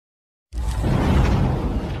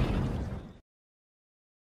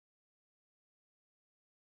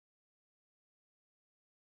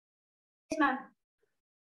ma'am.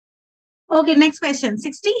 Okay, next question.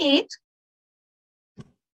 68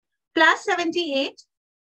 plus 78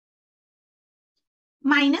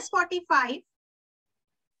 minus 45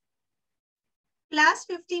 plus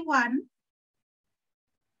 51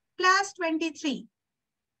 plus 23.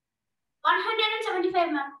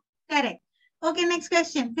 175, ma'am. Correct. Okay, next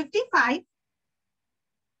question. 55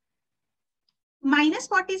 minus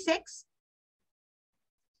 46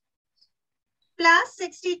 plus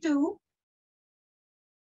 62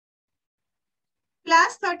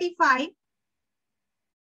 plus 35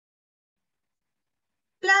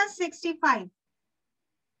 plus 65.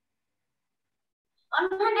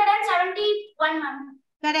 171, ma'am.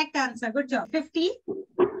 Correct answer. Good job. 50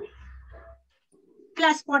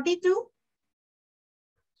 plus 42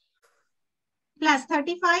 plus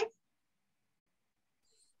 35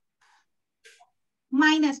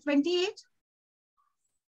 minus 28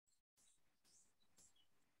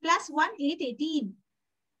 plus 1818.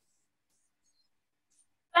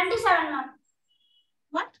 27, ma'am.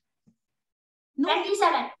 What? No,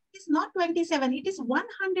 27. it is not 27. It is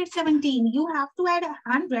 117. You have to add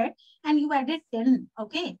 100 and you added 10.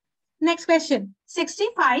 Okay. Next question.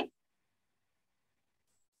 65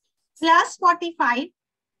 plus 45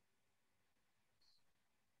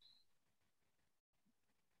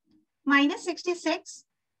 minus 66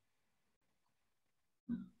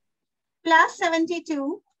 plus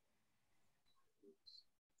 72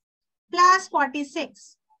 plus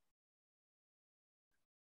 46.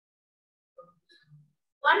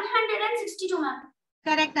 162, ma'am.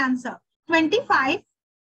 Correct answer. 25.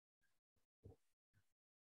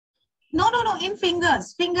 No. In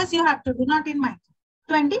fingers. Fingers you have to do, not in mind.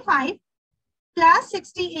 25 plus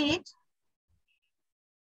 68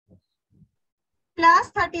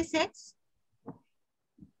 plus 36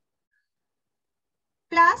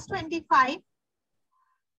 plus 25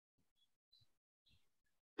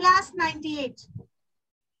 plus 98.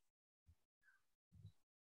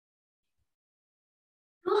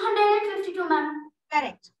 252, ma'am.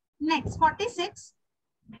 Correct. Next, 46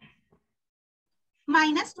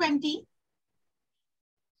 minus 20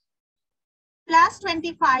 plus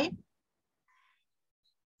 25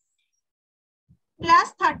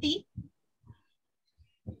 plus 30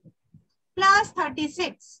 plus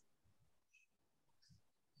 36.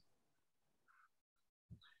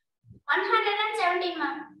 117,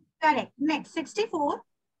 ma'am. Correct. Next, 64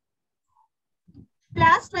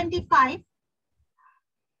 plus 25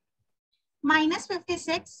 minus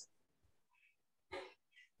 56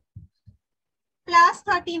 plus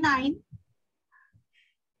 39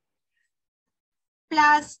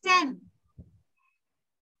 plus 10.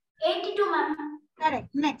 82, ma'am. Correct.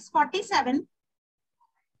 Next, 47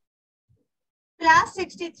 plus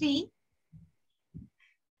 63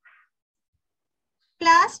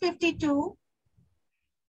 plus 52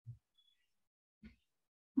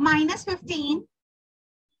 minus 15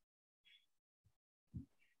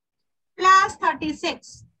 plus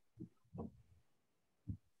 36.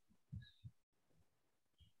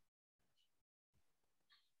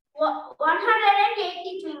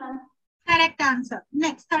 183, ma'am. Correct answer.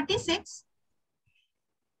 Next, 36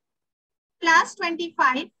 plus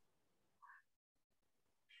 25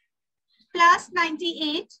 plus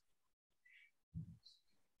 98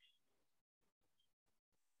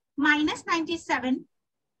 minus 97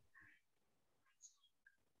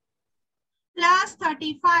 plus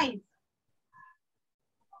 35.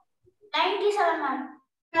 97, ma'am.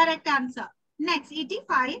 Correct answer. Next,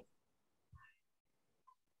 85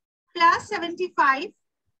 plus 75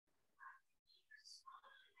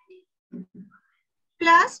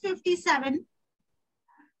 plus 57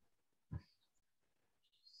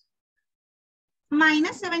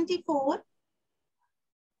 minus 74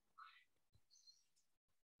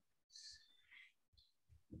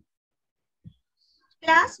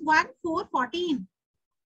 plus 1414.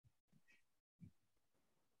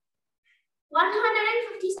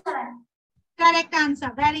 157. Correct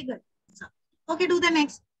answer. Very good. Okay, do the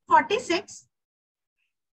next. 46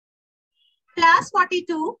 plus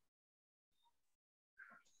 42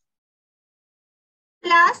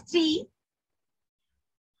 plus 3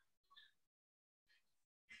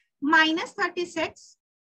 minus 36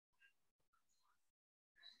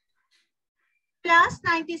 plus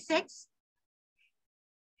 96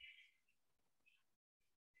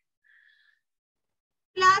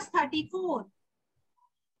 plus 34.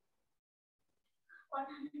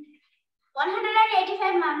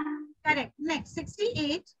 185, ma'am. Correct. Next,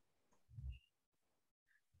 68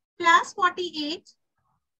 plus 48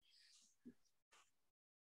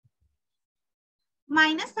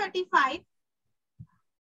 minus 35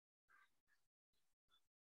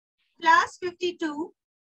 plus 52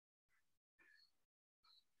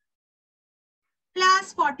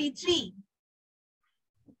 plus 43.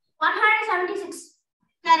 176.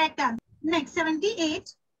 Correct answer. Next,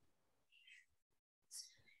 78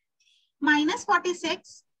 minus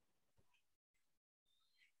 46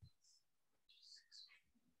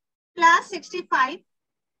 plus 65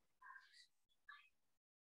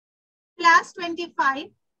 plus 25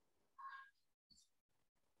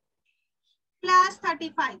 plus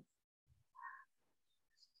 35.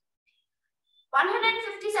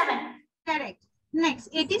 157. Correct. Next,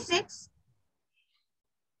 86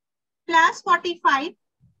 plus 45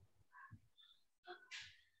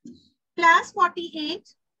 plus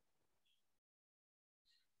 48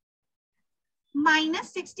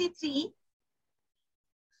 minus 63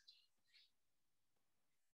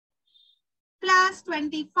 plus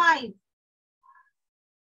 25.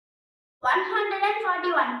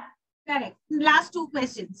 141. Correct. Last two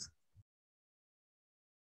questions.